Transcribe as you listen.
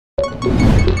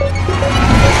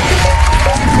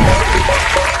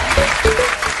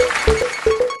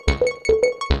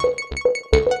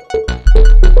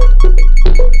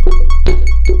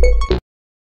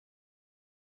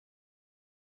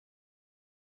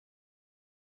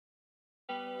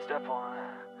Step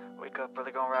 1, wake up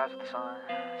early, gonna rise with the sun.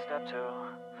 Step 2,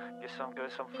 get some good,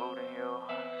 some food in you.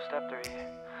 Step 3,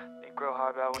 think real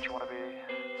hard about what you wanna be.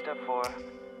 Step 4,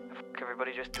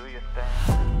 everybody just do your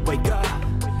thing. Wake up,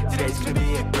 today's gonna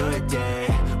be a good day.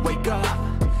 Wake up,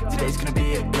 today's gonna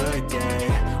be a good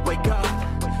day. Wake up,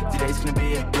 today's gonna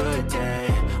be a good day.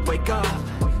 Wake up,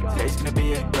 today's gonna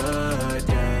be a good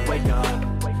day. Wake up,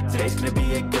 today's gonna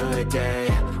be a good day.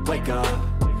 Wake up,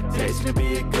 today's gonna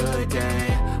be a good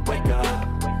day. Wake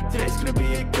up, today's gonna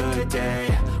be a good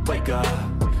day. Wake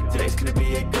up, today's gonna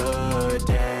be a good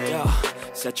day. Yo,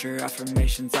 set your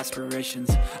affirmations,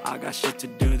 aspirations. I got shit to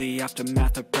do, the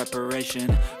aftermath of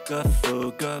preparation. Good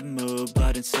food, good mood,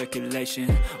 blood in circulation.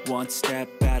 One step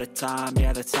at a time,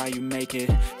 yeah, that's how you make it.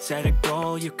 Set a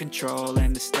goal you control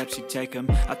and the steps you take them.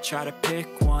 I try to pick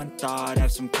one thought,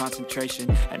 have some concentration.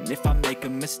 And if I make a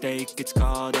mistake, it's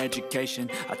called education.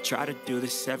 I try to do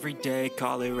this every day,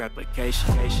 call it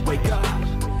replication. Wake up,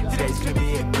 today's gonna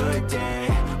be a good day.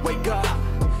 Wake up,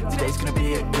 today's gonna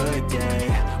be a good day.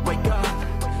 Wake up,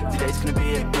 today's gonna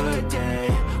be a good day.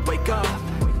 Wake up,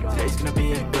 today's gonna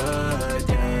be a good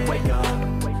day. Wake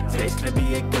up, today's gonna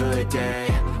be a good day.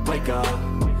 Wake up,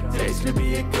 today's gonna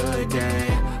be a good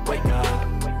day. Wake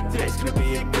up, today's gonna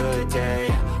be a good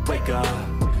day. Wake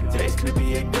up, today's gonna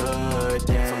be a good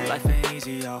day. So life ain't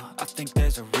easy, yo, I think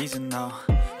there's a reason though.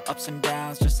 Ups and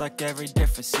downs, just like every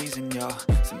different season, yo.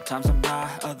 Sometimes I'm high,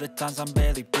 other times I'm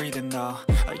barely breathing, though.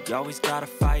 I always gotta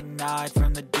fight and hide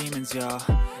from the demons, yo.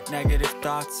 Negative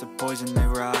thoughts are poison, they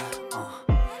rot.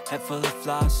 Head full of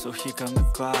flies, so here come the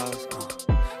clouds.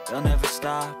 They'll never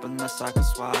stop unless I can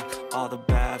swap all the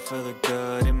bad for the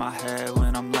good in my head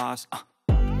when I'm lost.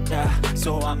 Yeah,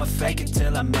 so I'ma fake it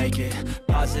till I make it.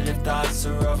 Positive thoughts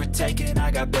are overtaken, I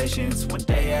got patience. One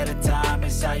day at a time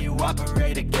is how you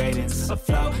operate a cadence. A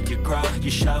flow, you grow,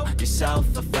 you show yourself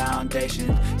a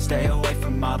foundation. Stay away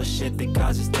from all the shit that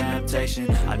causes temptation.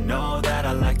 I know that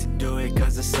I like to do it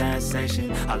cause of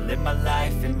sensation. I live my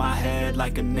life in my head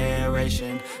like a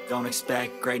narration. Don't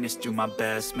expect greatness, do my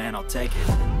best, man, I'll take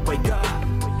it. Wake up,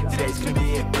 today's gonna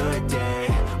be a good day.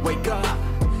 Wake up,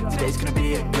 today's gonna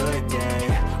be a good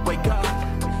day. Wake up,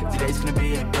 today's gonna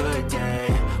be a good day.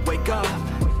 Wake up,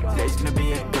 today's gonna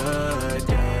be a good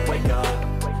day. Wake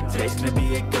up, today's gonna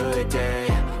be a good day.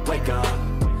 Wake up,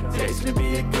 today's gonna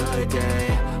be a good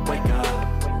day. Wake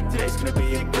up, today's gonna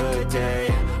be a good day.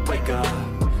 Wake up,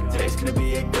 today's gonna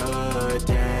be a good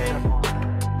day.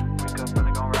 Wake up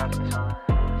early, gonna rise with the sun.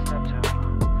 Step 2,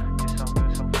 get some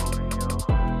good, some food in you.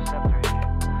 Step 3,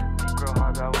 think real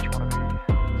hard about what you wanna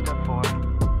be. Step 4,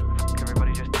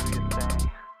 everybody just do your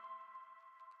thing.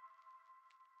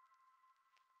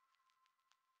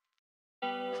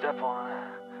 Step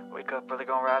 1, wake up early,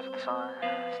 gonna rise with the sun.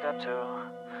 Step 2,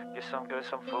 get some good,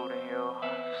 some food in you.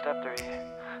 Step 3,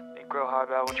 think real hard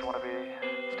about what you wanna be.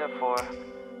 Step 4,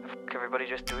 everybody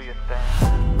just do your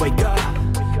thing. Wake up,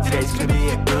 today's gonna be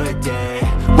a good day.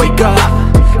 Wake up,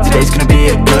 today's gonna be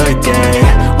a good day.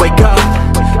 Wake up,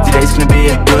 today's gonna be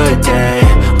a good day.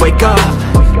 Wake up,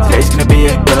 today's gonna be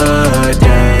a good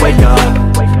day. Wake up,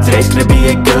 today's gonna be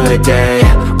a good day.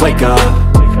 Wake up,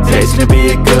 today's gonna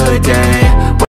be a good day.